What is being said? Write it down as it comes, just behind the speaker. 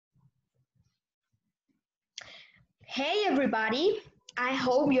Hey everybody, I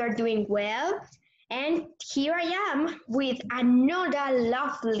hope you are doing well. And here I am with another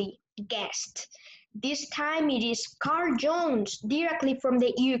lovely guest. This time it is Carl Jones, directly from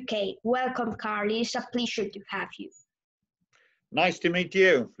the UK. Welcome, Carl. It's a pleasure to have you. Nice to meet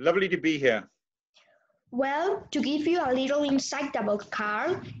you. Lovely to be here. Well, to give you a little insight about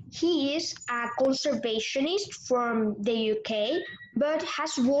Carl, he is a conservationist from the UK, but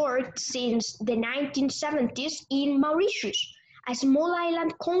has worked since the 1970s in Mauritius, a small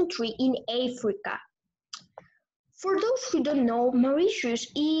island country in Africa. For those who don't know, Mauritius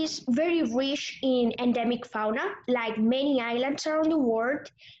is very rich in endemic fauna, like many islands around the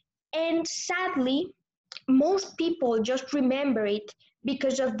world, and sadly, most people just remember it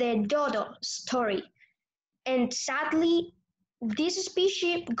because of the dodo story. And sadly, this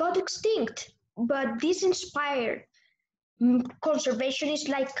species got extinct, but this inspired conservationists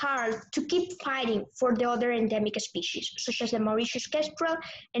like Carl to keep fighting for the other endemic species, such as the Mauritius kestrel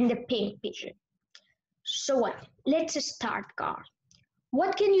and the pink pigeon. So let's start, Carl.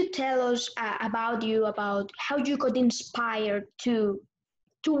 What can you tell us about how you got inspired to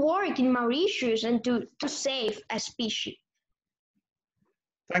work in Mauritius and to save a species?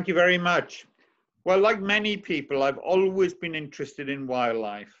 Thank you very much. Well, like many people, I've always been interested in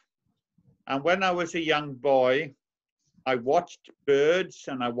wildlife. And when I was a young boy, I watched birds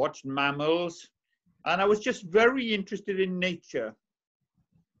and I watched mammals, and I was just very interested in nature.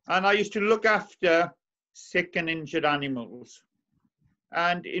 And I used to look after sick and injured animals.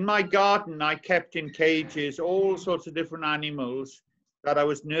 And in my garden, I kept in cages all sorts of different animals that I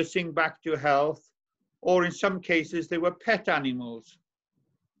was nursing back to health, or in some cases, they were pet animals.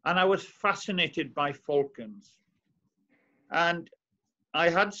 And I was fascinated by falcons. And I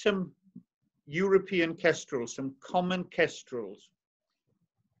had some European kestrels, some common kestrels.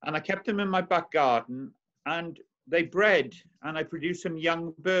 And I kept them in my back garden, and they bred, and I produced some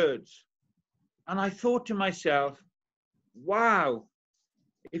young birds. And I thought to myself, wow,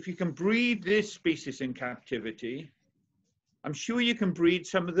 if you can breed this species in captivity, I'm sure you can breed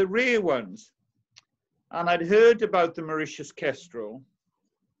some of the rare ones. And I'd heard about the Mauritius kestrel,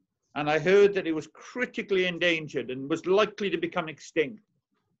 and I heard that it was critically endangered and was likely to become extinct.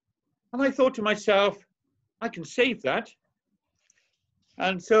 And I thought to myself, I can save that.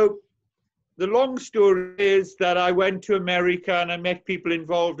 And so the long story is that I went to America and I met people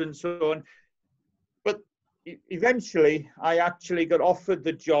involved and so on. But eventually, I actually got offered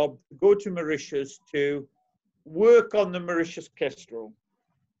the job to go to Mauritius to work on the Mauritius kestrel.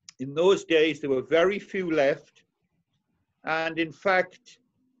 In those days, there were very few left. And in fact,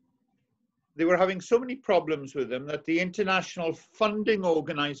 they were having so many problems with them that the international funding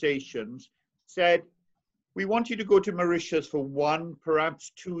organizations said, we want you to go to Mauritius for 1,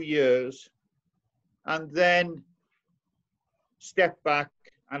 perhaps 2 years, and then step back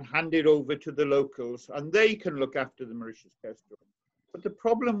and hand it over to the locals, and they can look after the Mauritius kestrel. But the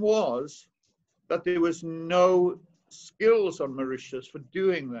problem was that there was no skills on Mauritius for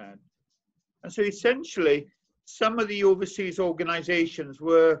doing that. And so essentially, some of the overseas organizations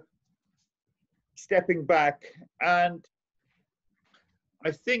were stepping back, and I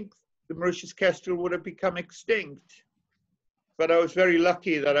think the Mauritius kestrel would have become extinct. But I was very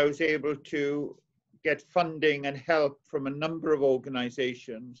lucky that I was able to get funding and help from a number of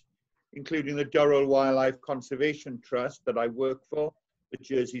organizations, including the Durrell Wildlife Conservation Trust that I work for, the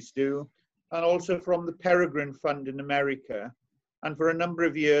Jersey Stew, and also from the Peregrine Fund in America. And for a number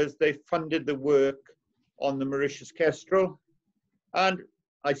of years, they funded the work on the Mauritius kestrel. And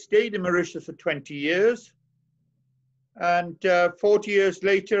I stayed in Mauritius for 20 years. And 40 years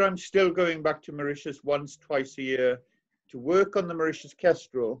later, I'm still going back to Mauritius once, twice a year to work on the Mauritius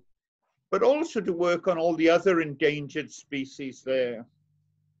kestrel, but also to work on all the other endangered species there.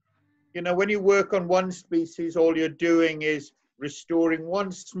 You know, when you work on one species, all you're doing is restoring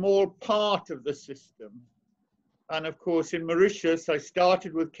one small part of the system. And of course, in Mauritius, I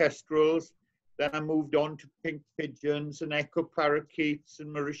started with kestrels, then I moved on to pink pigeons and echo parakeets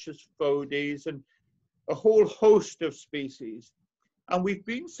and Mauritius fodes and a whole host of species. And we've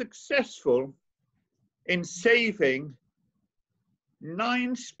been successful in saving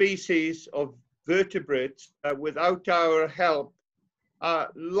 9 species of vertebrates that without our help are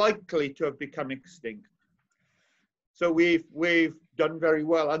likely to have become extinct. So we've done very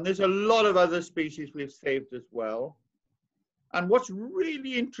well. And there's a lot of other species we've saved as well. And what's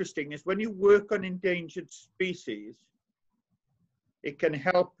really interesting is when you work on endangered species, it can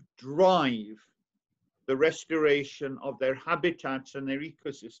help drive the restoration of their habitats and their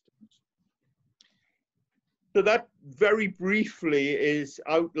ecosystems. So that very briefly is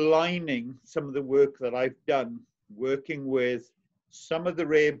outlining some of the work that I've done. working with some of the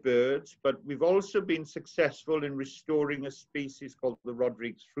rare birds, but we've also been successful in restoring a species called the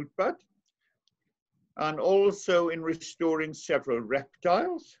Rodrigues fruitbat, and also in restoring several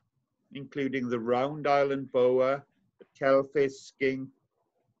reptiles, including the round island boa, the tail-faced skink,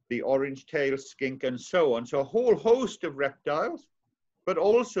 the orange-tailed skink, and so on. So a whole host of reptiles, but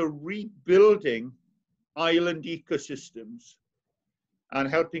also rebuilding island ecosystems and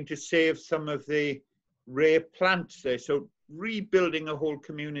helping to save some of the rare plants there. So rebuilding a whole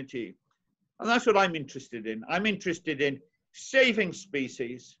community. And that's what I'm interested in. I'm interested in saving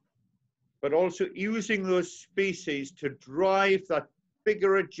species, but also using those species to drive that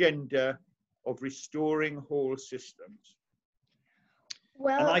bigger agenda of restoring whole systems.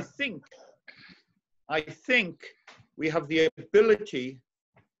 Well, And I think we have the ability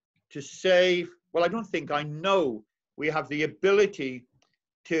to save, well, I know we have the ability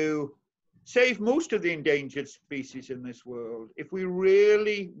to save most of the endangered species in this world if we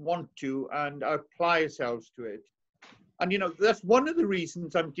really want to and apply ourselves to it. And, you know, that's one of the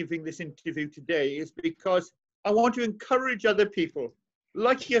reasons I'm giving this interview today, is because I want to encourage other people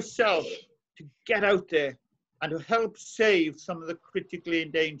like yourself to get out there and to help save some of the critically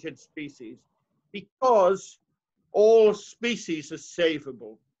endangered species, because all species are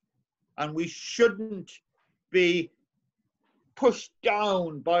savable, and we shouldn't be pushed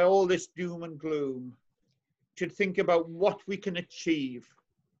down by all this doom and gloom, to think about what we can achieve.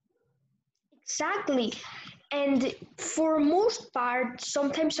 exactly. And for most part,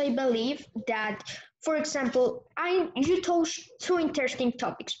 sometimes I believe that, for example, you touched two interesting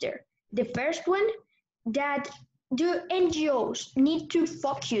topics there. The first one, that the NGOs need to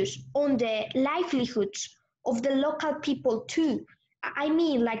focus on the livelihoods of the local people too. I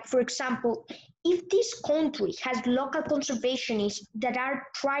mean, like, for example, if this country has local conservationists that are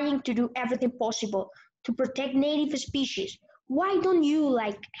trying to do everything possible to protect native species, why don't you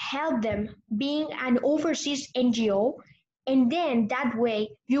like help them being an overseas NGO, and then that way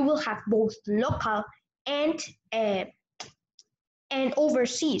you will have both local and uh, and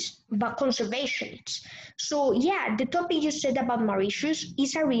overseas but conservationists. So yeah, the topic you said about Mauritius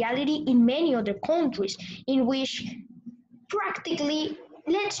is a reality in many other countries in which practically,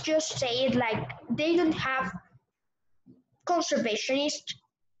 let's just say it, like, they don't have conservationists,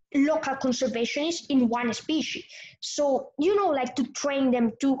 local conservationists in one species. So, you know, like, to train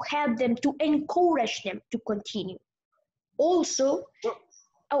them, to help them, to encourage them to continue. Also, Well,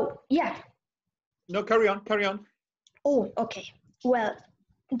 oh, yeah. no, carry on. Oh, okay. Well,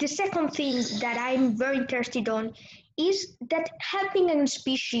 the second thing that I'm very interested on is that helping a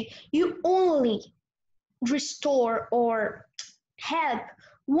species, you only restore or help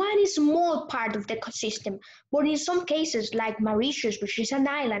one small part of the ecosystem. But in some cases, like Mauritius, which is an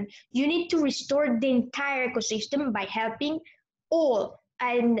island, you need to restore the entire ecosystem by helping all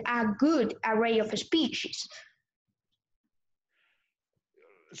and a good array of species.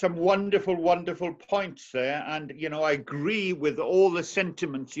 Some wonderful, wonderful points there. And, you know, I agree with all the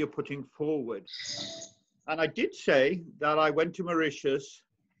sentiments you're putting forward. And I did say that I went to Mauritius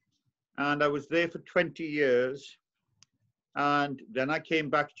and I was there for 20 years. And then I came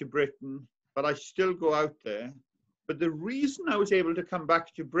back to Britain, but I still go out there. But the reason I was able to come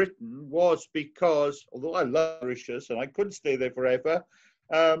back to Britain was because, although I love Mauritius and I could stay there forever,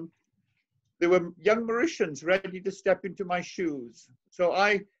 there were young Mauritians ready to step into my shoes. So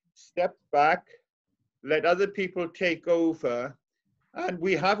I stepped back, let other people take over, and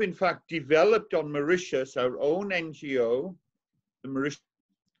we have in fact developed on Mauritius our own NGO, the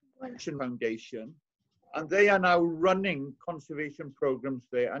Mauritian Foundation, and they are now running conservation programs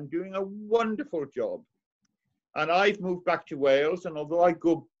there and doing a wonderful job. And I've moved back to Wales, and although I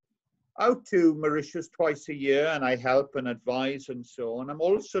go out to Mauritius twice a year and I help and advise and so on, I'm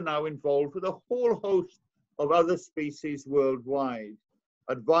also now involved with a whole host of other species worldwide,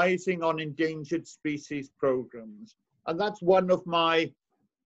 advising on endangered species programs. And that's one of my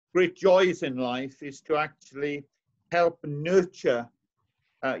great joys in life, is to actually help nurture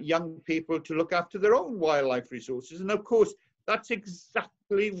young people to look after their own wildlife resources. And of course, that's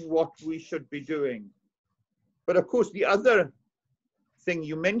exactly what we should be doing. But of course, the other thing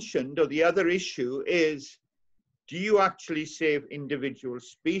you mentioned, or the other issue, is, do you actually save individual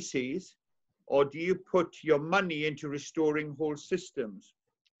species, or do you put your money into restoring whole systems?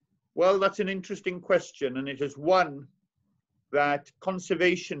 Well, that's an interesting question, and it is one that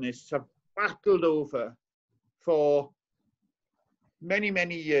conservationists have battled over for many,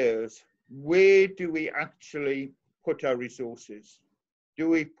 many years. Where do we actually put our resources? Do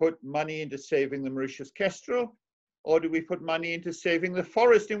we put money into saving the Mauritius kestrel, or do we put money into saving the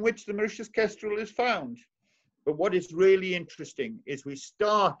forest in which the Mauritius kestrel is found? But what is really interesting is we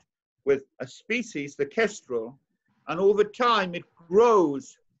start with a species, the kestrel, and over time it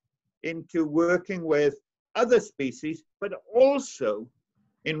grows into working with other species, but also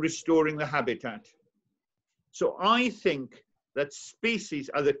in restoring the habitat. So I think that species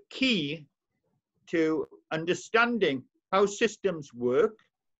are the key to understanding how systems work,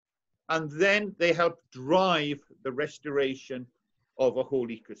 and then they help drive the restoration of a whole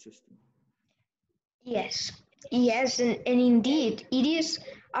ecosystem. Yes, yes, and indeed, it is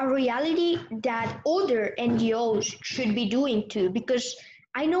a reality that other NGOs should be doing too, because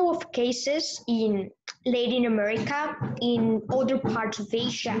I know of cases in Latin America, in other parts of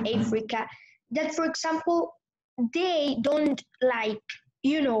Asia, Africa, that, for example, they don't like,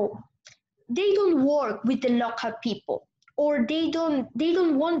 you know, they don't work with the local people, or they don't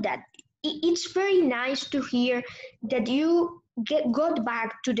want that. It's very nice to hear that you got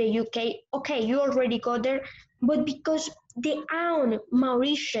back to the UK. Okay, you already got there, but because the own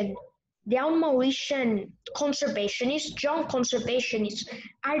Mauritian conservationists, young conservationists,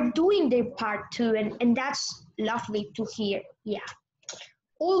 are doing their part too, and that's lovely to hear. Yeah.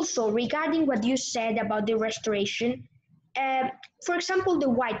 Also, regarding what you said about the restoration, uh, for example, the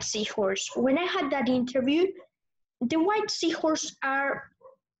white seahorse. When I had that interview, the white seahorse are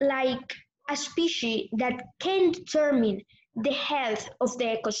like a species that can determine the health of the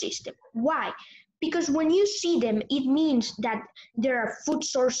ecosystem. Why? Because when you see them, it means that there are food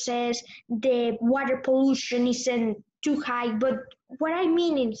sources, the water pollution isn't too high. But what I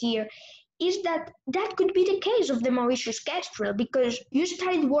mean in here is that that could be the case of the Mauritius kestrel, because you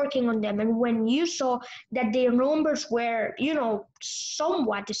started working on them, and when you saw that their numbers were,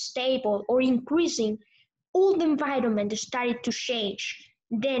 somewhat stable or increasing, all the environment started to change.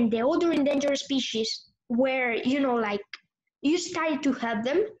 Then the other endangered species were, like you started to help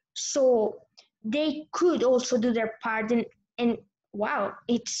them, so they could also do their part. And wow,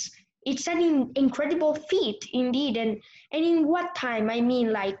 it's an incredible feat indeed. And in what time? I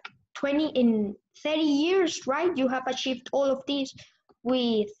mean, like 20 in 30 years, right? You have achieved all of this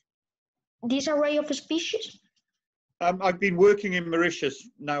with this array of species. I've been working in Mauritius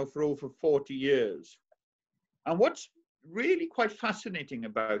now for over 40 years. And what's really quite fascinating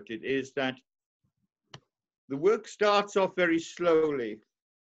about it is that the work starts off very slowly.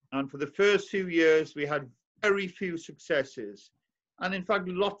 And for the first few years, we had very few successes. And in fact,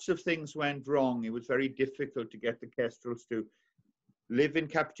 lots of things went wrong. It was very difficult to get the kestrels to live in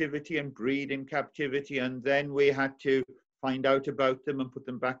captivity and breed in captivity. And then we had to find out about them and put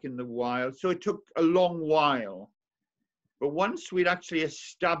them back in the wild. So it took a long while. But once we'd actually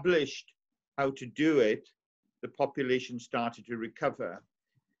established how to do it, the population started to recover.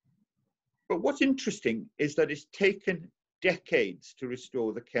 But what's interesting is that it's taken decades to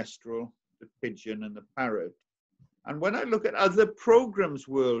restore the kestrel, the pigeon, and the parrot. And when I look at other programs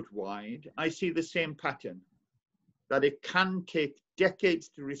worldwide, I see the same pattern, that it can take decades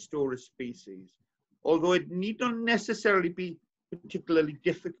to restore a species, although it need not necessarily be particularly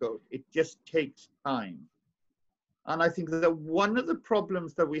difficult. It just takes time. And I think that one of the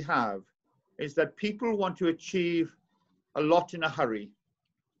problems that we have is that people want to achieve a lot in a hurry.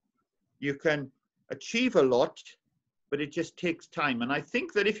 You can achieve a lot, but it just takes time. And I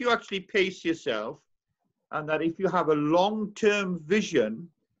think that if you actually pace yourself, and that if you have a long-term vision,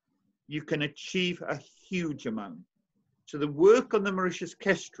 you can achieve a huge amount. So the work on the Mauritius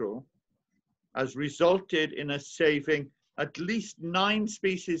kestrel has resulted in us saving at least 9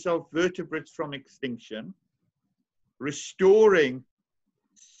 species of vertebrates from extinction, restoring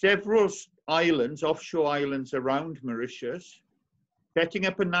several islands, offshore islands around Mauritius, setting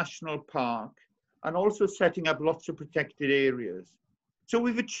up a national park, and also setting up lots of protected areas. So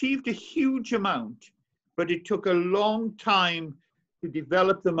we've achieved a huge amount, but it took a long time to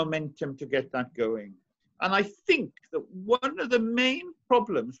develop the momentum to get that going. And I think that one of the main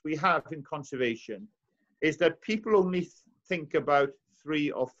problems we have in conservation is that people only think about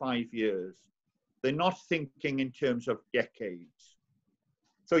 3 or 5 years. They're not thinking in terms of decades.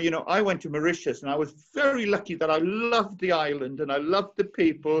 So, I went to Mauritius and I was very lucky that I loved the island and I loved the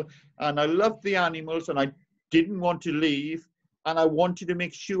people and I loved the animals and I didn't want to leave. And I wanted to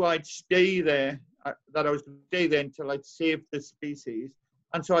make sure I'd stay there, that I was going to stay there until I'd saved the species.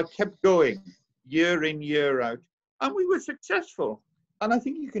 And so I kept going year in, year out. And we were successful. And I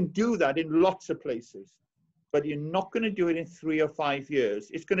think you can do that in lots of places. But you're not going to do it in 3 or 5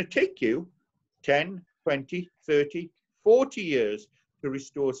 years. It's going to take you 10, 20, 30, 40 years to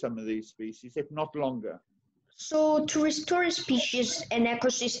restore some of these species, if not longer. So to restore species and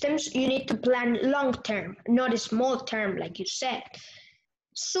ecosystems, you need to plan long term, not a small term, like you said.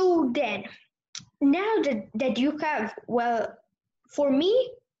 So then, now that you have, well, for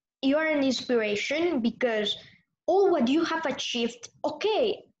me, you are an inspiration because all what you have achieved,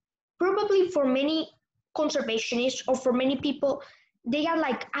 okay, probably for many conservationists or for many people, they are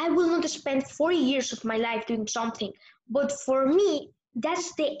like, I will not spend 40 years of my life doing something. But for me,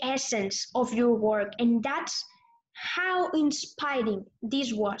 that's the essence of your work. And that's how inspiring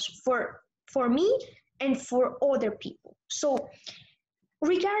this was for me and for other people. So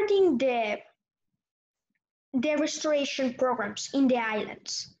regarding the restoration programs in the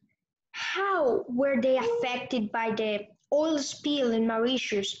islands, how were they affected by the oil spill in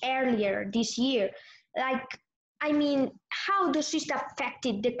Mauritius earlier this year? Like, I mean, how does this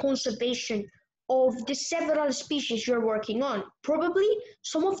affected the conservation of the several species you're working on? Probably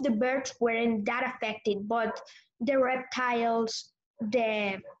some of the birds weren't that affected, but the reptiles,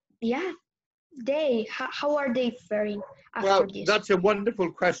 the yeah, how are they faring after Well, this? that's a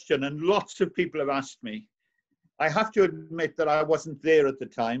wonderful question, and lots of people have asked me. I have to admit that I wasn't there at the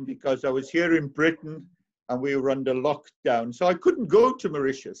time because I was here in Britain and we were under lockdown, so I couldn't go to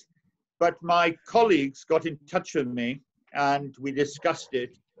Mauritius. But my colleagues got in touch with me and we discussed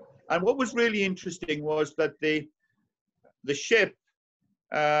it. And what was really interesting was that the ship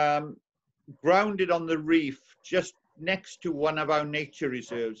grounded on the reef just next to one of our nature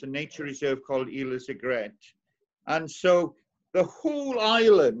reserves, a nature reserve called Îles Aigrettes. And so the whole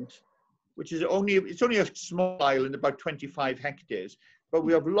island, which is only a small island, about 25 hectares, but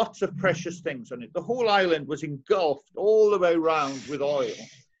we have lots of precious things on it. The whole island was engulfed all the way around with oil.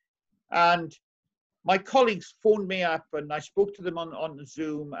 And my colleagues phoned me up and I spoke to them on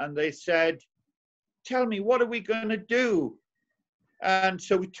Zoom and they said, tell me, what are we going to do? And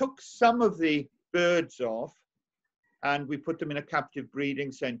so we took some of the birds off and we put them in a captive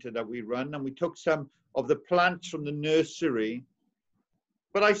breeding center that we run, and we took some of the plants from the nursery.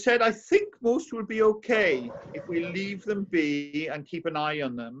 But I said, I think most will be okay if we leave them be and keep an eye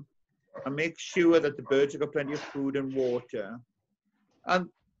on them and make sure that the birds have got plenty of food and water. And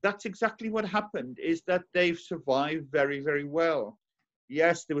that's exactly what happened, is that they've survived very, very well.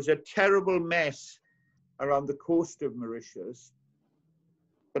 Yes, there was a terrible mess around the coast of Mauritius,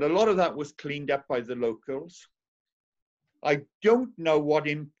 but a lot of that was cleaned up by the locals. I don't know what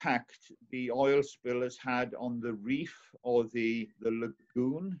impact the oil spill has had on the reef or the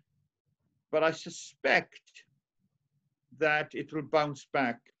lagoon, but I suspect that it will bounce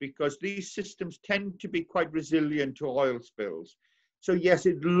back because these systems tend to be quite resilient to oil spills. So yes,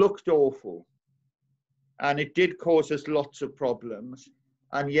 it looked awful and it did cause us lots of problems.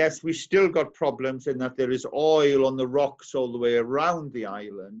 And yes, we still got problems in that there is oil on the rocks all the way around the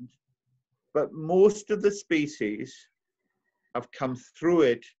island, but most of the species have come through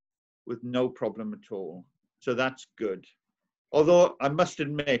it with no problem at all. So that's good. Although I must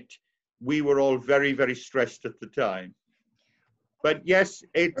admit, we were all very, very stressed at the time. But yes,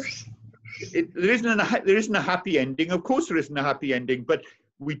 there isn't a happy ending. Of course there isn't a happy ending, but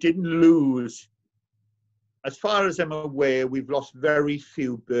we didn't lose. As far as I'm aware, we've lost very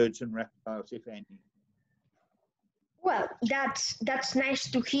few birds and reptiles, if any. Well, that's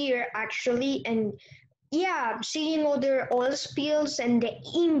nice to hear, actually. And yeah, seeing other oil spills and the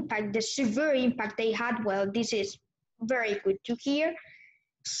impact, the severe impact they had, well, this is very good to hear.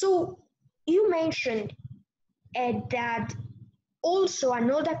 So you mentioned that also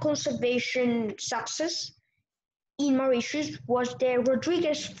another conservation success in Mauritius was the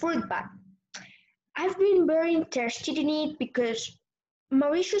Rodrigues fruit bat. I've been very interested in it because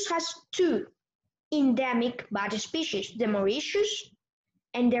Mauritius has two endemic bat species, the Mauritius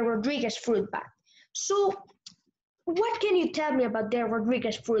and the Rodrigues fruit bat. So what can you tell me about the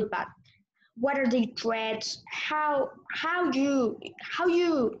Rodrigues fruit bat? What are the threats? How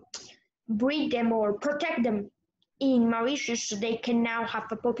you breed them or protect them in Mauritius so they can now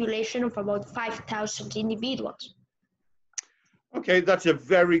have a population of about 5,000 individuals? Okay, that's a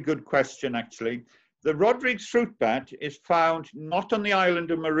very good question, actually. The Rodrigues fruit bat is found not on the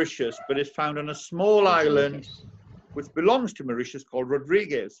island of Mauritius, but is found on a small island which belongs to Mauritius called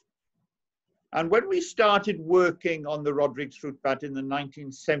Rodrigues. And when we started working on the Rodrigues fruit bat in the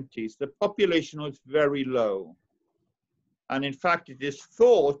 1970s, the population was very low. And in fact, it is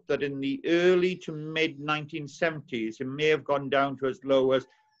thought that in the early to mid 1970s, it may have gone down to as low as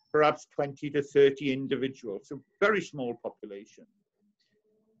perhaps 20 to 30 individuals, so very small population.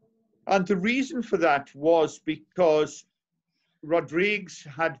 And the reason for that was because Rodrigues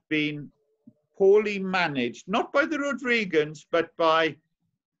had been poorly managed, not by the Rodriguans, but by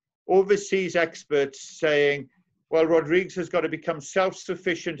overseas experts saying, well, Rodrigues has got to become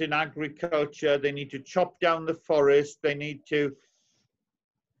self-sufficient in agriculture. They need to chop down the forest. They need to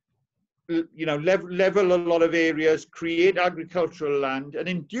level a lot of areas, create agricultural land, and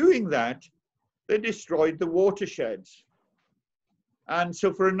in doing that, they destroyed the watersheds. And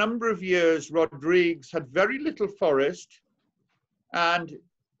so for a number of years, Rodrigues had very little forest, and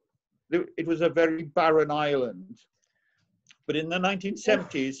it was a very barren island. But in the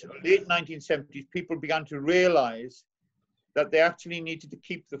 1970s, late 1970s, people began to realize that they actually needed to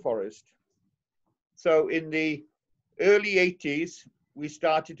keep the forest. So in the early 80s, we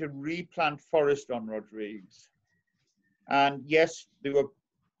started to replant forest on Rodrigues. And yes, they were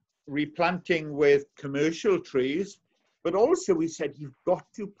replanting with commercial trees, but also we said, you've got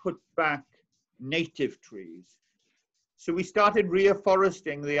to put back native trees. So we started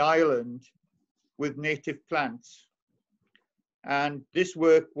reforesting the island with native plants. And this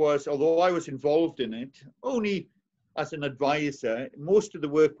work was, although I was involved in it, only as an advisor, most of the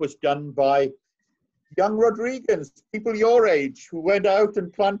work was done by young Rodriguans, people your age, who went out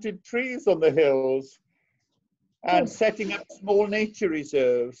and planted trees on the hills and setting up small nature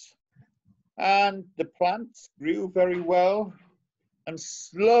reserves. And the plants grew very well, and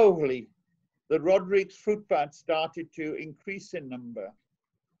slowly the Rodrigues fruit bats started to increase in number.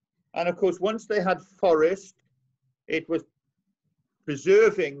 And of course, once they had forest, it was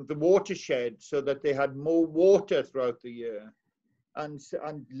preserving the watershed so that they had more water throughout the year and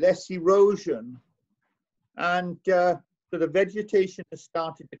less erosion. And so the vegetation has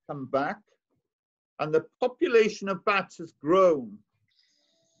started to come back, and the population of bats has grown.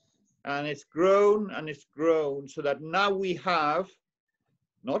 And it's grown and it's grown, so that now we have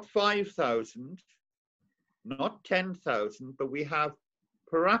not 5,000, not 10,000, but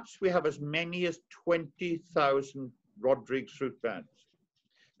perhaps we have as many as 20,000 Rodrigues fruit bats.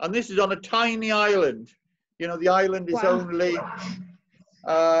 And this is on a tiny island. You know, the island is only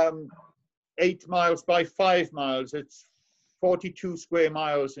 8 miles by 5 miles. It's 42 square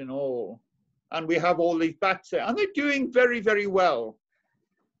miles in all. And we have all these bats there, and they're doing very, very well.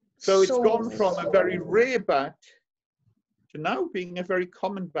 So it's gone from a very rare bat to now being a very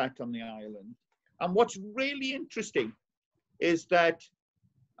common bat on the island. And what's really interesting is that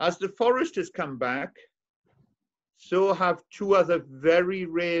as the forest has come back, so have two other very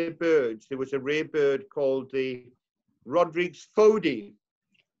rare birds. There was a rare bird called the Rodrigues fody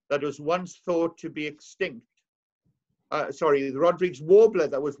that was once thought to be extinct. The Rodrigues warbler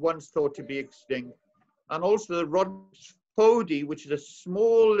that was once thought to be extinct. And also the Rodrigues fody, which is a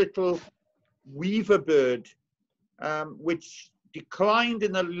small little weaver bird, which declined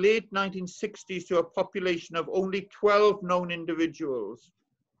in the late 1960s to a population of only 12 known individuals.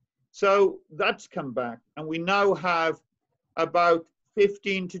 So that's come back, and we now have about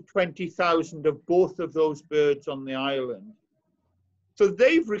 15 to 20,000 of both of those birds on the island. So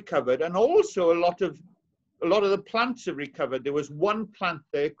they've recovered, and also a lot of the plants have recovered. There was one plant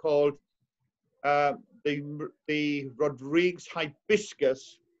there called the Rodrigues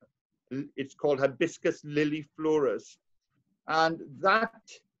hibiscus. It's called Hibiscus liliflorus, and that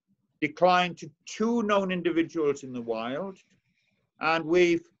declined to 2 known individuals in the wild. And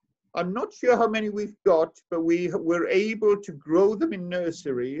I'm not sure how many we've got, but we were able to grow them in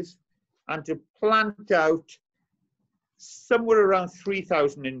nurseries and to plant out somewhere around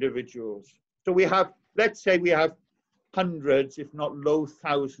 3,000 individuals. So we have, let's say we have hundreds, if not low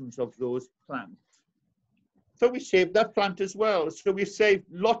thousands of those plants. So we saved that plant as well. So we saved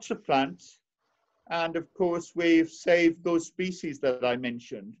lots of plants. And of course, we've saved those species that I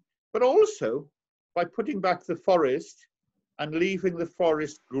mentioned. But also, by putting back the forest and leaving the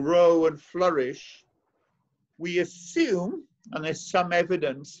forest grow and flourish, we assume, and there's some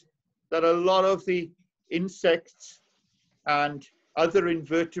evidence, that a lot of the insects and other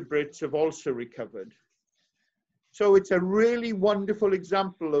invertebrates have also recovered. So it's a really wonderful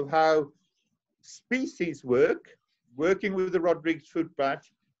example of how species working with the Rodrigues fruit bat,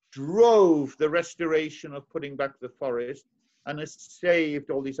 drove the restoration of putting back the forest and has saved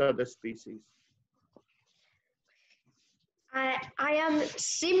all these other species. I am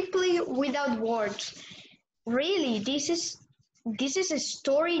simply without words. Really, this is a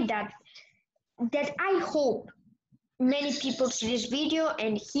story that I hope many people see this video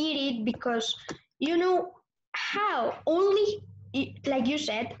and hear it, because you know how only, like you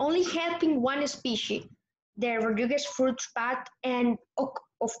said, only helping one species, the Rodrigues fruit bat, and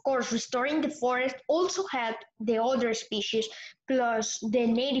of course restoring the forest also helped the other species, plus the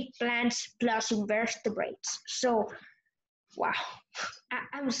native plants, plus invertebrates. So wow,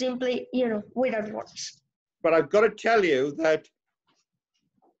 I'm simply, without words. But I've got to tell you that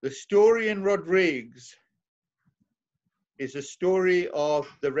the story in Rodrigues is a story of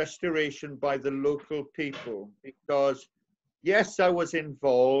the restoration by the local people, because yes, I was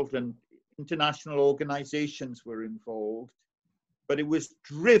involved, and international organizations were involved, but it was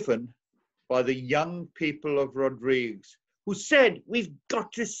driven by the young people of Rodrigues, who said, we've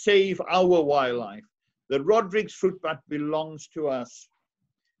got to save our wildlife. The Rodrigues fruit bat belongs to us.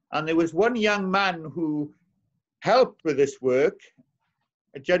 And there was one young man who helped with this work,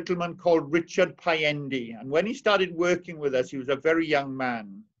 a gentleman called Richard Payendi. And when he started working with us, he was a very young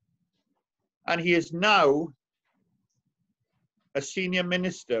man. And he is now a senior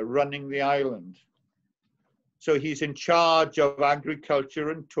minister running the island. So he's in charge of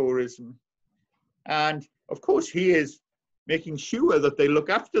agriculture and tourism. And of course, he is making sure that they look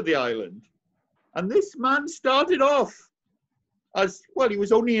after the island. And this man started off as, well, he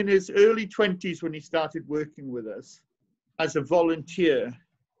was only in his early 20s when he started working with us as a volunteer.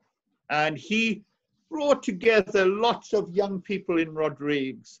 And he brought together lots of young people in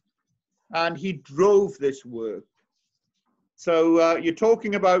Rodrigues, and he drove this work. So you're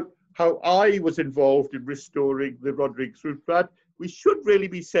talking about how I was involved in restoring the Rodrigues fruit bat. We should really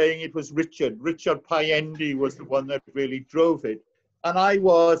be saying it was Richard. Richard Payendi was the one that really drove it. And I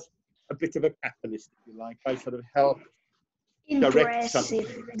was a bit of a catalyst, if you like. I sort of helped direct something.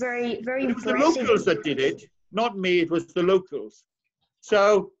 Very, very it was impressive. the locals that did it, not me, it was the locals.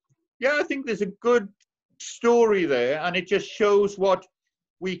 So, yeah, I think there's a good story there, and it just shows what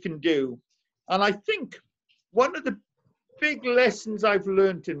we can do. And I think one of the big lessons I've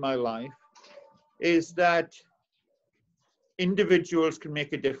learned in my life is that individuals can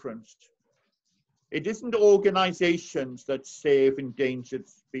make a difference. It isn't organizations that save endangered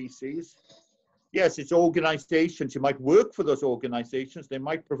species. Yes, it's organizations. You might work for those organizations. They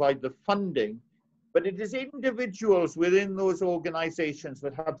might provide the funding, but it is individuals within those organizations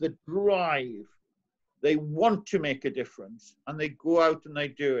that have the drive. They want to make a difference, and they go out and they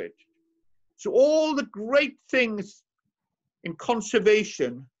do it. So all the great things in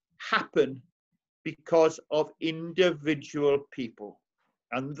conservation happen because of individual people.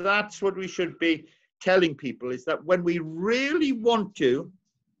 And that's what we should be telling people, is that when we really want to,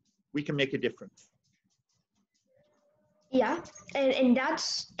 we can make a difference. Yeah, and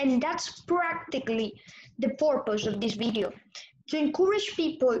that's practically the purpose of this video, to encourage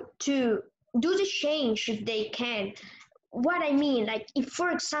people to do the change if they can. What I mean, like if,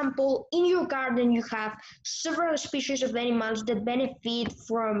 for example, in your garden you have several species of animals that benefit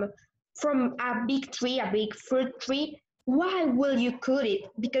from a big tree, a big fruit tree, why will you cut it?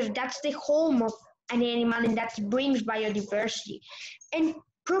 Because that's the home of an animal, and that brings biodiversity. And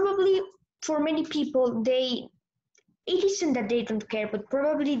probably for many people, it isn't that they don't care, but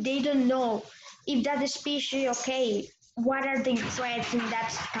probably they don't know if that species, okay, what are the threats and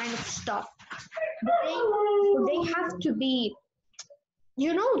that kind of stuff. But they have to be,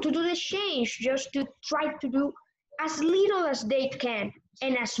 to do the change, just to try to do as little as they can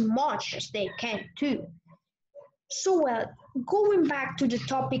and as much as they can too. So, well, going back to the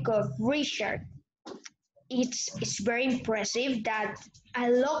topic of Richard, it's very impressive that a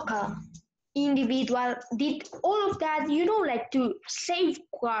local individual did all of that, like to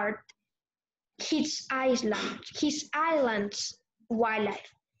safeguard his island's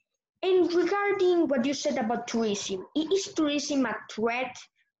wildlife. And regarding what you said about tourism, is tourism a threat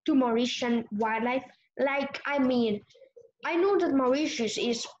to Mauritian wildlife? Like, I mean, I know that Mauritius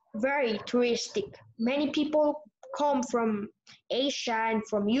is very touristic. Many people come from Asia and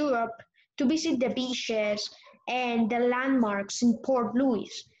from Europe to visit the beaches and the landmarks in Port Louis.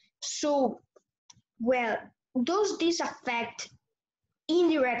 So, well, does this affect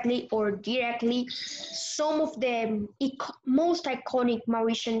indirectly or directly some of the most iconic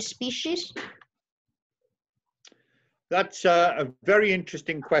Mauritian species? That's a very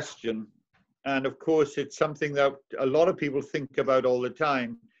interesting question. And of course, it's something that a lot of people think about all the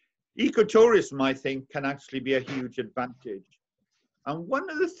time. Ecotourism, I think, can actually be a huge advantage. And one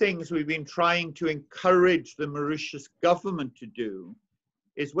of the things we've been trying to encourage the Mauritius government to do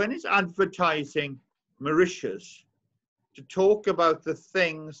is, when it's advertising Mauritius, to talk about the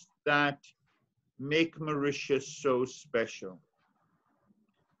things that make Mauritius so special.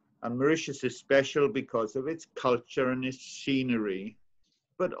 And Mauritius is special because of its culture and its scenery,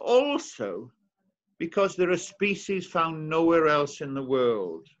 but also because there are species found nowhere else in the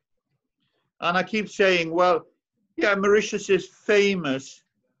world. And I keep saying, well, yeah, Mauritius is famous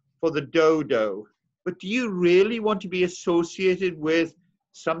for the dodo, but do you really want to be associated with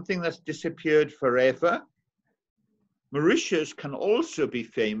something that's disappeared forever? Mauritius can also be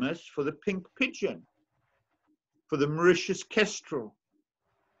famous for the pink pigeon, for the Mauritius kestrel,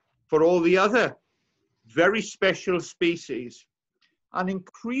 for all the other very special species. And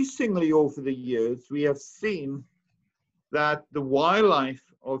increasingly over the years, we have seen that the wildlife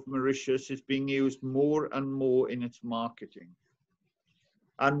of Mauritius is being used more and more in its marketing.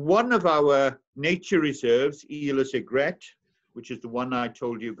 And one of our nature reserves, Îles Aigrettes, which is the one I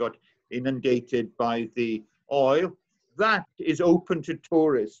told you got inundated by the oil, that is open to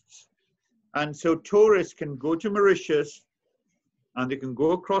tourists. And so tourists can go to Mauritius and they can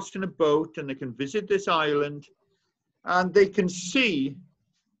go across in a boat and they can visit this island and they can see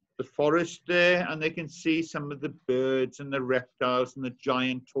the forest there and they can see some of the birds and the reptiles and the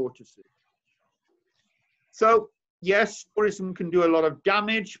giant tortoises. So yes, tourism can do a lot of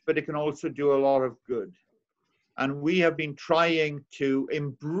damage, but it can also do a lot of good. And we have been trying to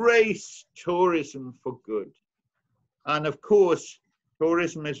embrace tourism for good. And of course,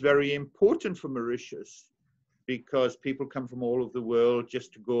 tourism is very important for Mauritius because people come from all over the world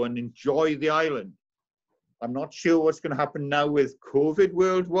just to go and enjoy the island. I'm not sure what's going to happen now with COVID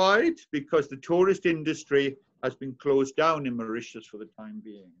worldwide because the tourist industry has been closed down in Mauritius for the time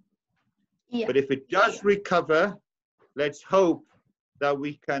being. Yeah. But if it does recover, let's hope that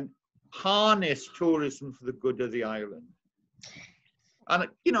we can harness tourism for the good of the island. And,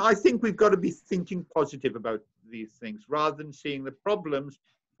 you know, I think we've got to be thinking positive about these things rather than seeing the problems.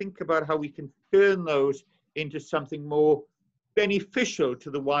 Think about how we can turn those into something more beneficial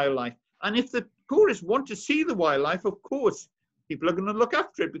to the wildlife. And if the tourists want to see the wildlife, of course, people are going to look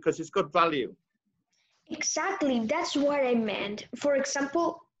after it because it's got value. Exactly, that's what I meant. For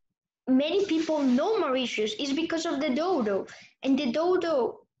example, many people know Mauritius is because of the dodo, and the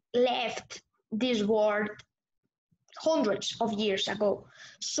dodo left this world hundreds of years ago.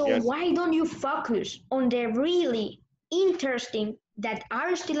 So Yes. why don't you focus on the really interesting that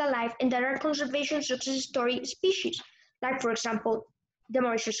are still alive and that are conservation success story species? Like, for example, the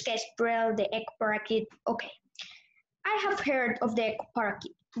Mauritius kestrel, the echo parakeet. Okay, I have heard of the echo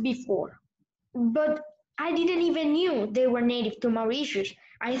parakeet before, but I didn't even knew they were native to Mauritius.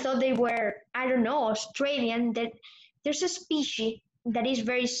 I thought they were, I don't know, Australian. That there's a species that is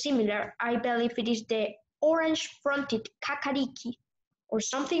very similar. I believe it is the orange-fronted kakariki or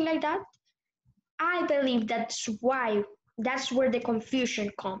something like that. I believe that's where the confusion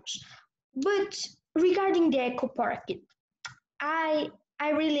comes. But regarding the echo parakeet, I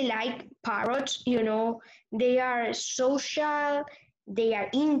really like parrots. You know, they are social, they are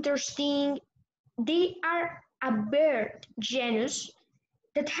interesting, they are a bird genus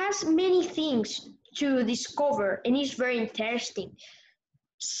that has many things to discover and is very interesting.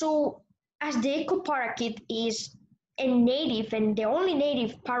 So, as the echo parakeet is a native and the only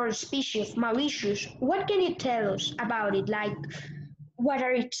native parrot species of Mauritius, what can you tell us about it? Like, what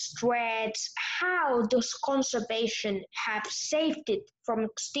are its threats? How does conservation have saved it from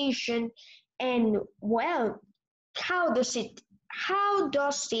extinction? And well, how does it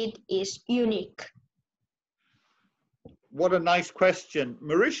is unique? What a nice question.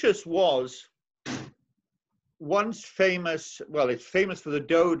 Mauritius was once famous, well, it's famous for the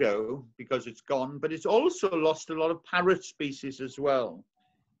dodo because it's gone, but it's also lost a lot of parrot species as well.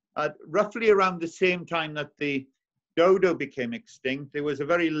 Roughly around the same time that the dodo became extinct, there was a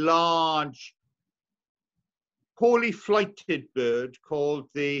very large, poorly flighted bird called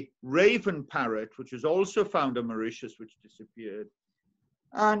the raven parrot, which was also found on Mauritius, which disappeared.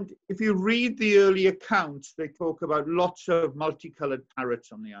 And if you read the early accounts, they talk about lots of multicolored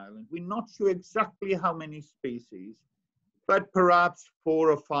parrots on the island. We're not sure exactly how many species, but perhaps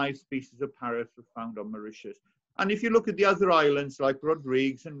 4 or 5 species of parrots were found on Mauritius. And if you look at the other islands like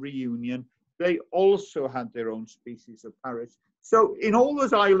Rodrigues and Reunion, they also had their own species of parrots. So in all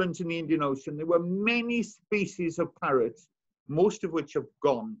those islands in the Indian Ocean, there were many species of parrots, most of which have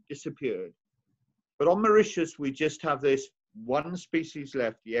gone, disappeared. But on Mauritius, we just have this one species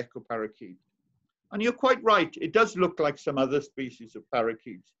left, the echo parakeet. And you're quite right, it does look like some other species of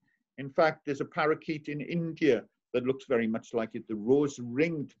parakeets. In fact, there's a parakeet in India that looks very much like it, the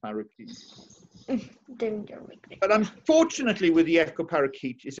rose-ringed parakeet. But unfortunately with the echo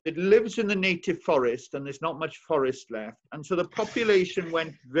parakeet is it lives in the native forest and there's not much forest left. And so the population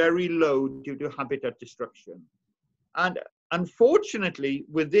went very low due to habitat destruction. And unfortunately,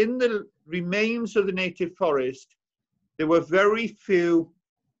 within the remains of the native forest, there were very few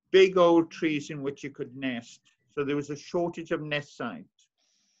big old trees in which you could nest. So there was a shortage of nest sites.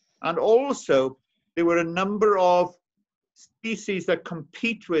 And also, there were a number of species that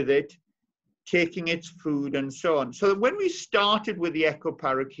compete with it, taking its food and so on. So when we started with the echo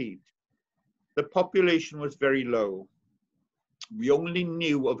parakeet, the population was very low. We only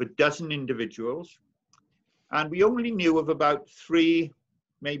knew of a dozen individuals, and we only knew of about 3,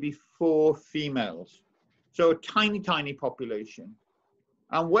 maybe 4 females. So a tiny, tiny population.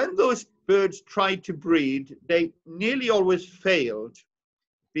 And when those birds tried to breed, they nearly always failed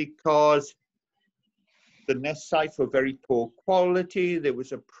because the nest sites were very poor quality. There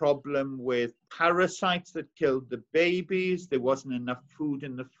was a problem with parasites that killed the babies. There wasn't enough food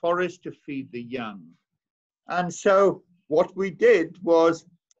in the forest to feed the young. And so what we did was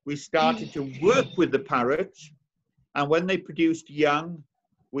we started to work with the parrots, and when they produced young,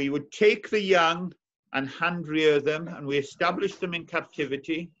 we would take the young and hand rear them, and we established them in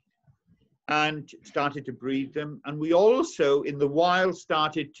captivity and started to breed them. And we also, in the wild,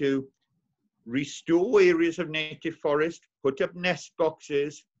 started to restore areas of native forest, put up nest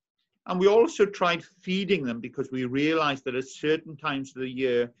boxes, and we also tried feeding them because we realized that at certain times of the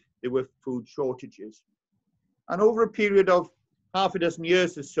year, there were food shortages. And over a period of half a dozen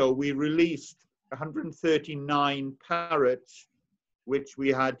years or so, we released 139 parrots, which we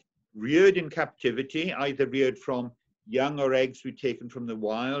had reared in captivity, either reared from young or eggs we'd taken from the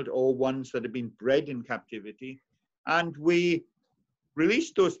wild, or ones that had been bred in captivity. And we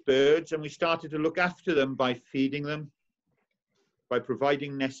released those birds, and we started to look after them by feeding them, by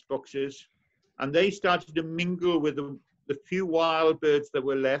providing nest boxes, and they started to mingle with the few wild birds that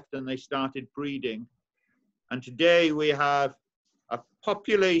were left, and they started breeding. And today we have a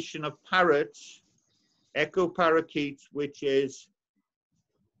population of parrots, echo parakeets, which is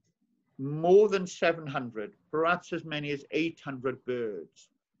more than 700, perhaps as many as 800 birds.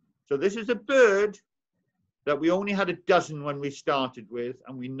 So this is a bird that we only had a dozen when we started with,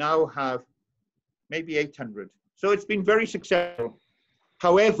 and we now have maybe 800. So it's been very successful.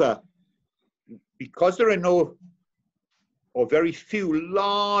 However, because there are no or very few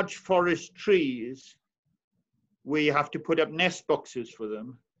large forest trees, we have to put up nest boxes for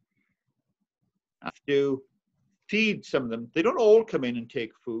them, have to feed some of them. They don't all come in and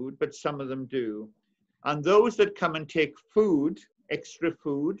take food, but some of them do. And those that come and take food, extra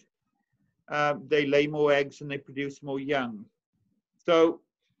food, they lay more eggs and they produce more young. So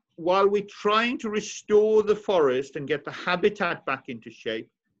while we're trying to restore the forest and get the habitat back into shape,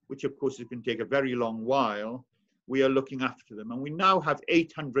 which of course is going to take a very long while, we are looking after them. And we now have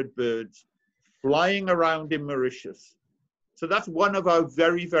 800 birds flying around in Mauritius. So that's one of our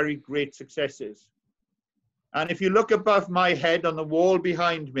very, very great successes. And if you look above my head on the wall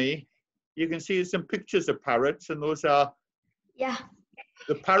behind me, you can see some pictures of parrots, and those are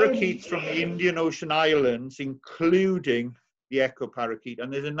the parakeets from the Indian Ocean Islands, including the echo parakeet.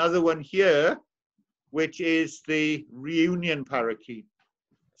 And there's another one here, which is the reunion parakeet.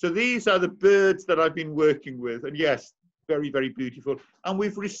 So these are the birds that I've been working with. And yes, very, very beautiful. And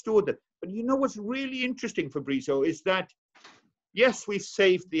we've restored them. But you know what's really interesting, Fabrizio, is that, yes, we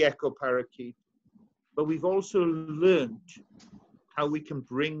saved the echo parakeet, but we've also learned how we can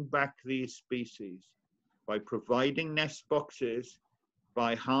bring back these species by providing nest boxes,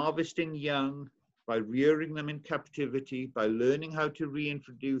 by harvesting young, by rearing them in captivity, by learning how to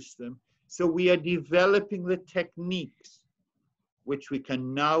reintroduce them. So we are developing the techniques which we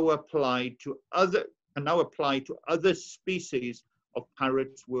can now apply to other species of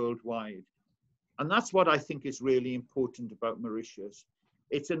parrots worldwide. And that's what I think is really important about Mauritius.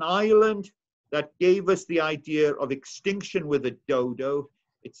 It's an island that gave us the idea of extinction with a dodo.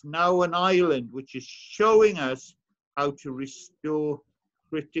 It's now an island which is showing us how to restore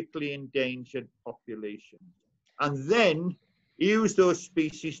critically endangered populations, and then use those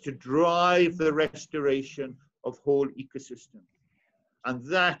species to drive the restoration of whole ecosystems. And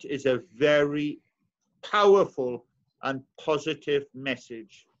that is a very powerful and positive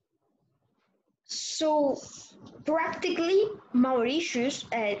message. So practically, Mauritius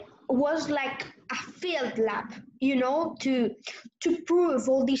was like a field lab, you know, to prove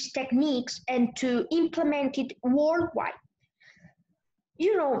all these techniques and to implement it worldwide.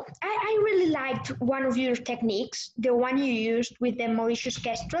 You know, I really liked one of your techniques, the one you used with the Mauritius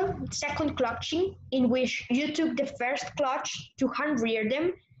kestrel, second clutching, in which you took the first clutch to hand rear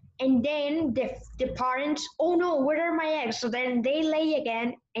them, and then the parents, oh no, where are my eggs? So then they lay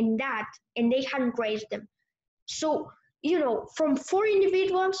again, and they hand raise them. So, you know, from 4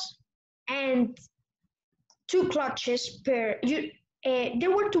 individuals and 2 clutches per,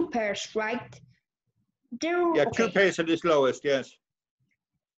 there were 2 pairs, right? Yeah, okay. 2 pairs at its lowest, yes.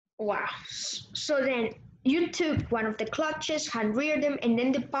 Wow. So then you took one of the clutches, hand reared them, and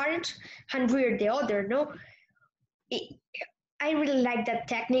then the parents hand reared the other, no? I really like that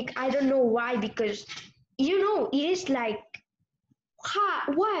technique. I don't know why, because, you know, it is like,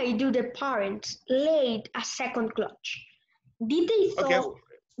 why do the parents lay a second clutch? Did they thought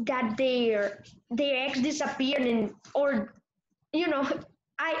that their eggs disappeared, or, you know,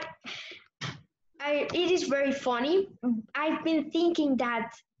 it is very funny. I've been thinking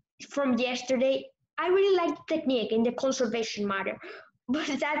that from yesterday. I really like the technique in the conservation matter, but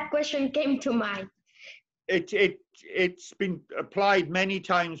that question came to mind. It's been applied many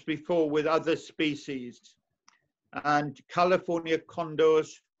times before with other species, and California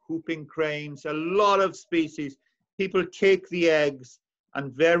condors, whooping cranes, a lot of species. People take the eggs,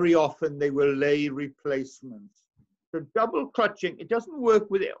 and very often they will lay replacements. So double clutching, it doesn't work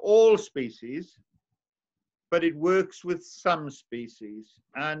with all species, but it works with some species.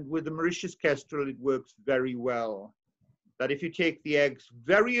 And with the Mauritius kestrel, it works very well. That if you take the eggs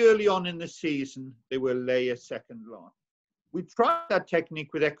very early on in the season, they will lay a second lot. We tried that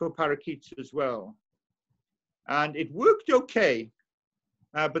technique with echo parakeets as well. And it worked okay,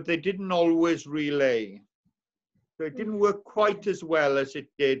 but they didn't always relay. So it didn't work quite as well as it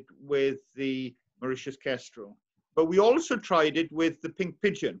did with the Mauritius kestrel. But we also tried it with the pink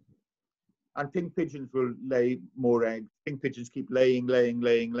pigeon. And pink pigeons will lay more eggs. Pink pigeons keep laying.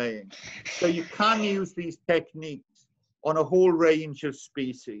 So you can use these techniques on a whole range of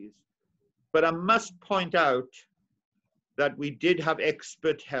species. But I must point out that we did have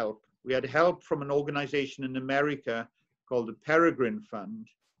expert help. We had help from an organization in America called the Peregrine Fund,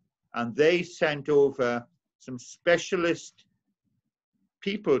 and they sent over some specialist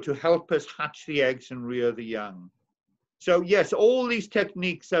people to help us hatch the eggs and rear the young. So yes, all these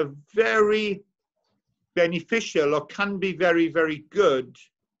techniques are very beneficial or can be very, very good,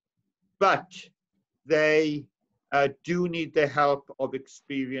 but they do need the help of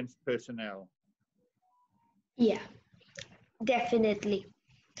experienced personnel. Yeah, definitely.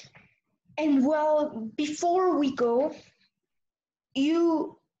 And well, before we go,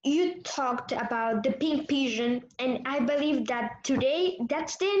 you talked about the pink pigeon, and I believe that today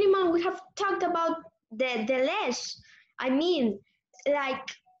that's the animal we have talked about the less. I mean,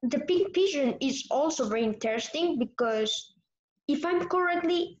 like the pink pigeon is also very interesting because, if I'm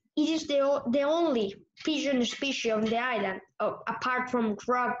correctly, it is the only pigeon species on the island, apart from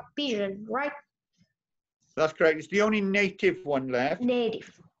rock pigeon, right? That's correct. It's the only native one left.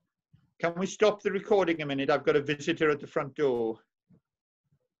 Native. Can we stop the recording a minute? I've got a visitor at the front door.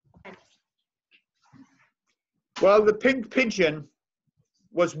 Well, the pink pigeon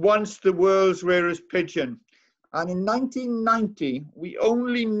was once the world's rarest pigeon. And in 1990, we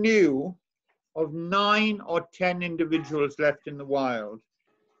only knew of 9 or 10 individuals left in the wild.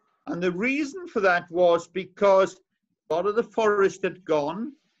 And the reason for that was because a lot of the forest had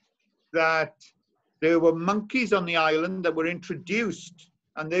gone, that there were monkeys on the island that were introduced,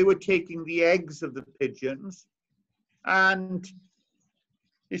 and they were taking the eggs of the pigeons. And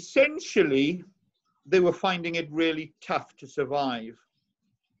essentially, they were finding it really tough to survive.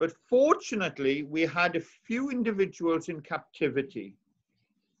 But fortunately, we had a few individuals in captivity.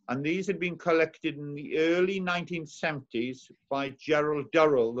 And these had been collected in the early 1970s by Gerald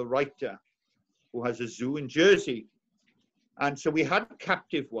Durrell, the writer, who has a zoo in Jersey. And so we had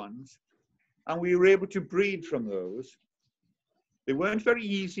captive ones, and we were able to breed from those. They weren't very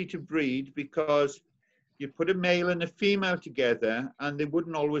easy to breed because you put a male and a female together and they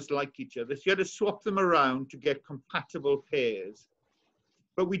wouldn't always like each other. So you had to swap them around to get compatible pairs.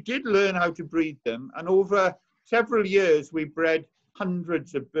 But we did learn how to breed them. And over several years, we bred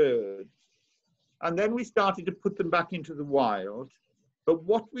hundreds of birds. And then we started to put them back into the wild. But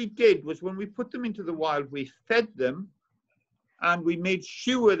what we did was when we put them into the wild, we fed them and we made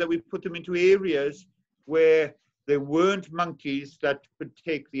sure that we put them into areas where there weren't monkeys that could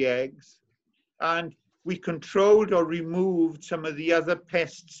take the eggs. And we controlled or removed some of the other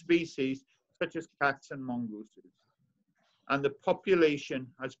pest species, such as cats and mongooses. And the population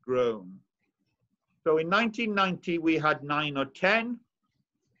has grown. So in 1990, we had 9 or 10.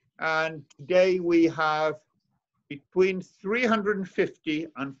 And today we have between 350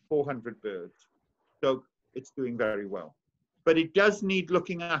 and 400 birds. So it's doing very well. But it does need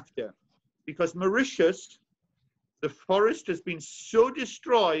looking after, because Mauritius, the forest has been so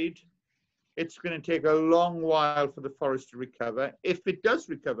destroyed, it's going to take a long while for the forest to recover. If it does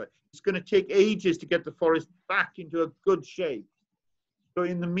recover, it's going to take ages to get the forest back into a good shape. So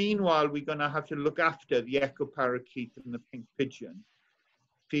in the meanwhile, we're going to have to look after the echo parakeet and the pink pigeon,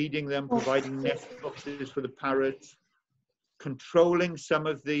 feeding them, providing nest boxes for the parrots, controlling some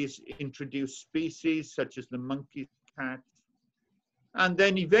of these introduced species, such as the monkey cat. And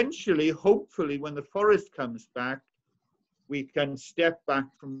then eventually, hopefully, when the forest comes back, we can step back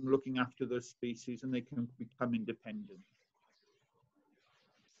from looking after those species and they can become independent.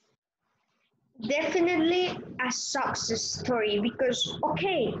 Definitely a success story because,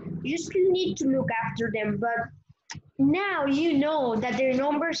 okay, you still need to look after them, but now you know that their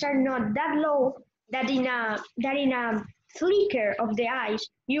numbers are not that low that in a flicker of the eyes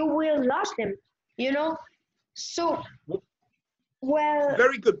you will lose them, you know. So Well,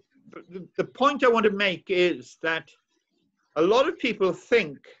 Very good. The point I want to make is that a lot of people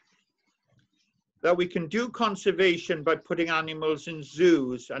think that we can do conservation by putting animals in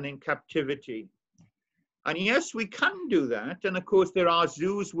zoos and in captivity. And yes, we can do that. And of course, there are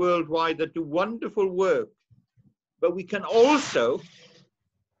zoos worldwide that do wonderful work. But we can also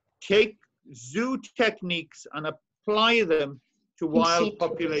take zoo techniques and apply them to wild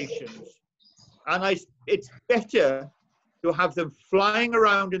populations. And it's better to have them flying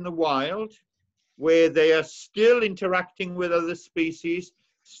around in the wild, where they are still interacting with other species,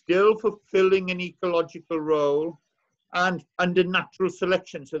 still fulfilling an ecological role, and under natural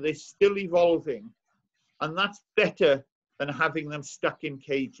selection, so they're still evolving. And that's better than having them stuck in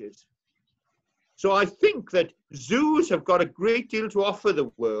cages. So I think that zoos have got a great deal to offer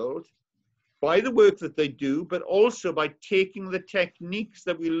the world by the work that they do, but also by taking the techniques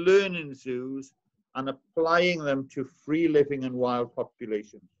that we learn in zoos and applying them to free living and wild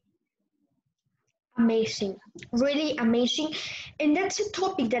populations. Amazing, really amazing. And that's a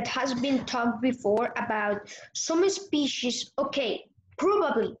topic that has been talked before about some species. Okay,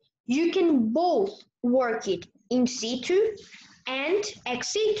 probably you can both work it in situ and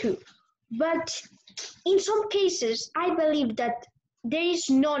ex situ, but in some cases, I believe that there is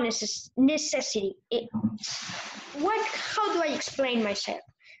no necessity. How do I explain myself?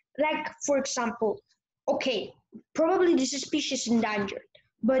 Like, for example, okay, probably this species is endangered,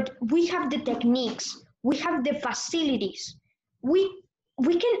 but we have the techniques, we have the facilities. We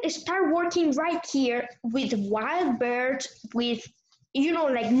can start working right here with wild birds, with,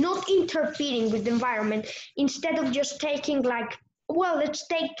 like not interfering with the environment, instead of just taking like, well, let's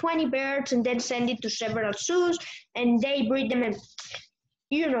take 20 birds and then send it to several zoos and they breed them. And,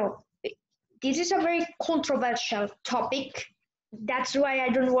 this is a very controversial topic. That's why I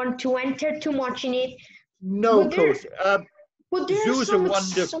don't want to enter too much in it. No, of course. But there zoos are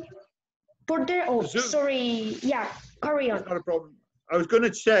wonderful. Sorry. Yeah, carry on. Not a problem. I was going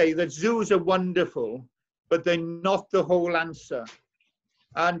to say that zoos are wonderful, but they're not the whole answer.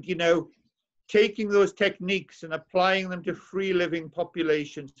 And, taking those techniques and applying them to free living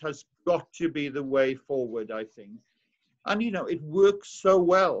populations has got to be the way forward, I think. And, it works so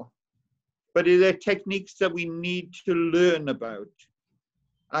well. But they're techniques that we need to learn about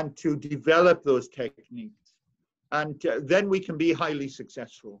and to develop those techniques. And then we can be highly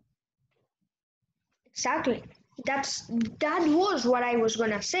successful. Exactly. That was what I was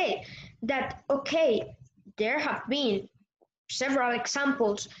going to say. That, okay, there have been several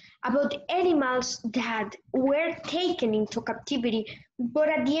examples about animals that were taken into captivity, but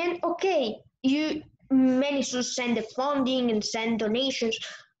at the end, okay, many zoos send the funding and send donations,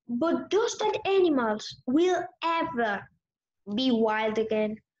 but those that animals will ever be wild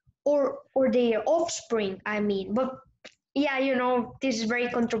again, or their offspring, I mean. But yeah, this is very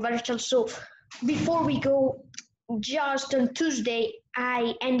controversial. So before we go, just on Tuesday,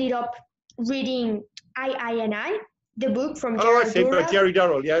 I ended up reading I, the book from Jerry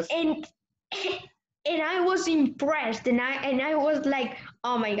Durrell, yes. And I was impressed, and I was like,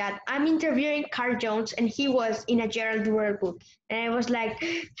 oh my God, I'm interviewing Carl Jones, and he was in a Gerald Durrell book, and I was like,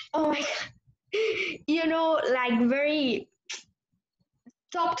 oh my God, like very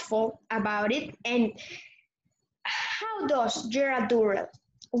thoughtful about it. And how does Gerald Durrell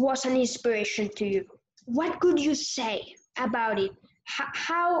was an inspiration to you? What could you say about it?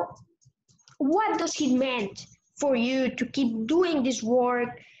 What does he meant for you to keep doing this work?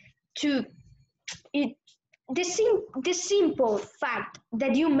 The simple fact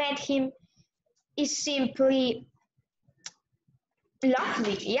that you met him is simply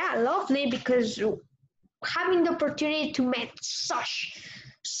lovely. Yeah, lovely, because having the opportunity to meet such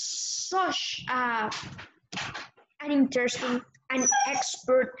an interesting, an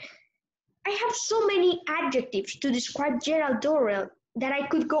expert. I have so many adjectives to describe Gerald Durrell that I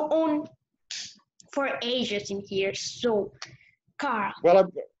could go on for ages in here. So, Carl. Well,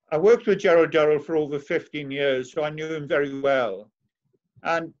 I worked with Gerald Durrell for over 15 years, so I knew him very well.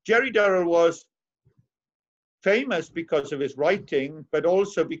 And Jerry Durrell was famous because of his writing, but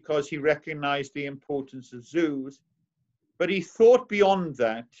also because he recognized the importance of zoos. But he thought beyond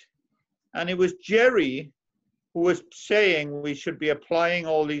that. And it was Jerry who was saying we should be applying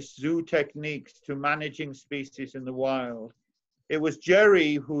all these zoo techniques to managing species in the wild. It was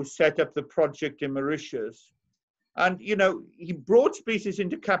Jerry who set up the project in Mauritius. And, he brought species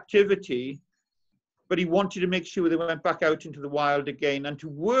into captivity, but he wanted to make sure they went back out into the wild again, and to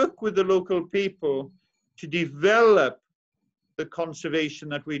work with the local people to develop the conservation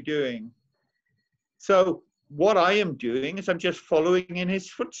that we're doing. So what I am doing is I'm just following in his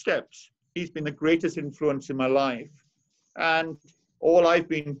footsteps. He's been the greatest influence in my life. And all I've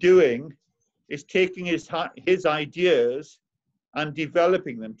been doing is taking his ideas and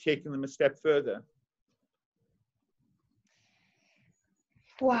developing them, taking them a step further.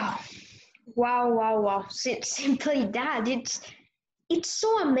 Wow, wow, wow, wow. Simply that. It's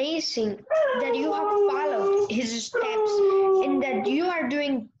so amazing that you have followed his steps and that you are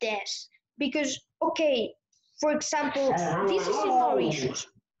doing this. Because, okay, for example, this is in Mauritius.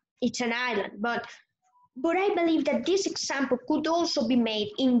 It's an island, but I believe that this example could also be made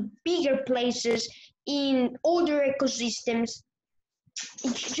in bigger places, in other ecosystems.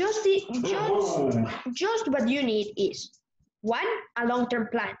 Just what you need is one, a long-term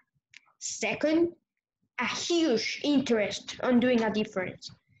plan. Second, a huge interest on doing a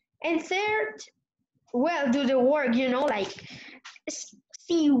difference. And third, well, do the work, like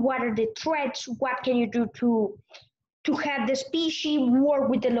see what are the threats, what can you do to have the species, work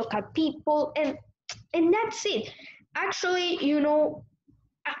with the local people, and that's it. Actually,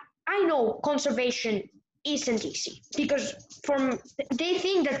 I know conservation isn't easy because they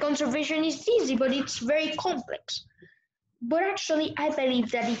think that conservation is easy, but it's very complex. But actually, I believe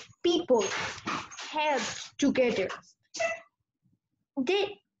that if people help together,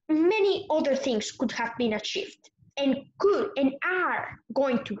 many other things could have been achieved and could and are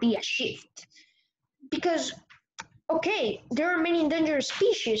going to be achieved. Because, okay, there are many endangered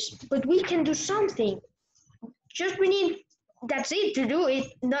species, but we can do something. Just we need, that's it, to do it.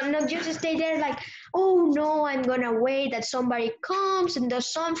 Not just stay there like, oh no, I'm gonna wait that somebody comes and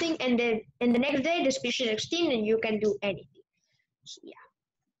does something, and then the next day the species is extinct and you can do anything. So, yeah.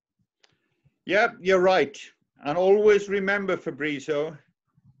 Yeah, you're right. And always remember, Fabrizio,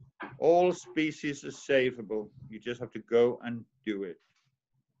 all species are savable. You just have to go and do it.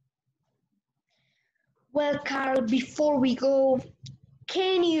 Well, Carl, before we go,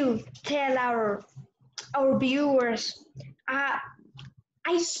 can you tell our viewers an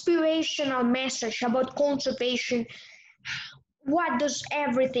inspirational message about conservation? What does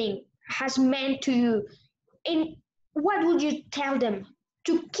everything has meant to you? And what would you tell them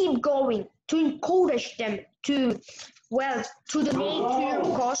to keep going, to encourage them to, well, to donate to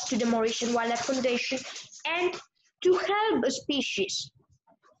your cause, to the Mauritian Wildlife Foundation, and to help a species?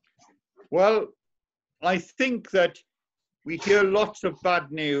 Well, I think that we hear lots of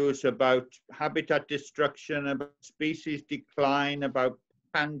bad news about habitat destruction, about species decline, about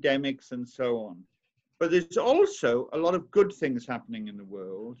pandemics and so on. But there's also a lot of good things happening in the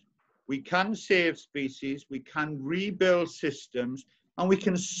world. We can save species, we can rebuild systems, and we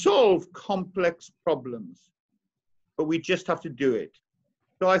can solve complex problems. But we just have to do it.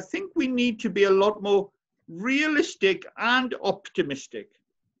 So I think we need to be a lot more realistic and optimistic.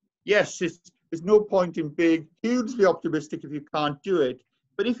 Yes, there's no point in being hugely optimistic if you can't do it.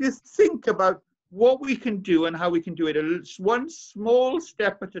 But if you think about what we can do and how we can do it, one small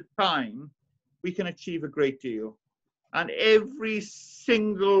step at a time, we can achieve a great deal. And every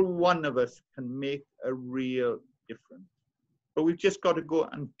single one of us can make a real difference. But we've just got to go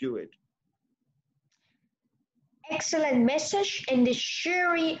and do it. Excellent message, and the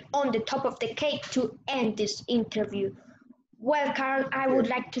cherry on the top of the cake to end this interview. Well, Carl, I would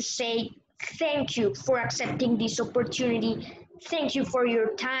like to say thank you for accepting this opportunity. Thank you for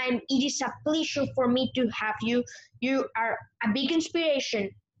your time. It is a pleasure for me to have you. You are a big inspiration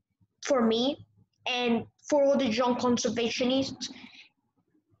for me and for all the young conservationists.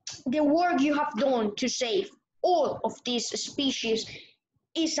 The work you have done to save all of these species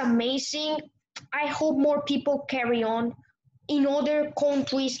is amazing. I hope more people carry on in other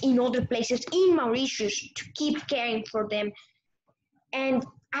countries, in other places, in Mauritius, to keep caring for them. And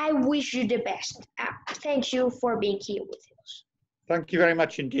I wish you the best. Thank you for being here with us. Thank you very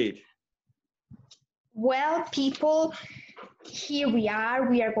much indeed. Well, people, here we are.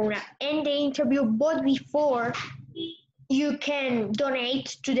 We are going to end the interview, but before, you can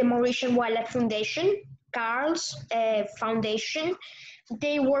donate to the Mauritian Wildlife Foundation, Carl's foundation.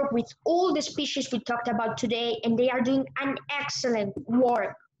 They work with all the species we talked about today, and they are doing an excellent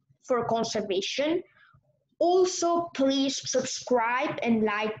work for conservation. Also, please subscribe and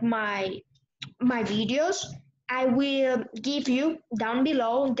like my videos. I will give you down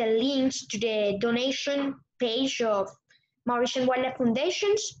below the links to the donation page of Mauritian Wildlife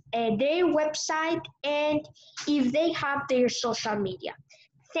Foundations, their website, and if they have their social media.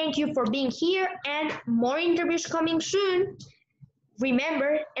 Thank you for being here, and more interviews coming soon.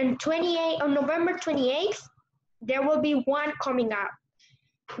 Remember, on November 28th, there will be one coming up.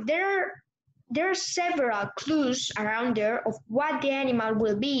 There are several clues around there of what the animal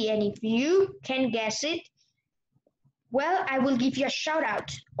will be, and if you can guess it, well, I will give you a shout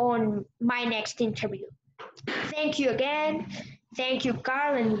out on my next interview. Thank you again. Thank you,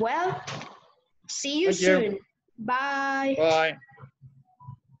 Carl, and well, see you Thank you. soon. Bye. Bye.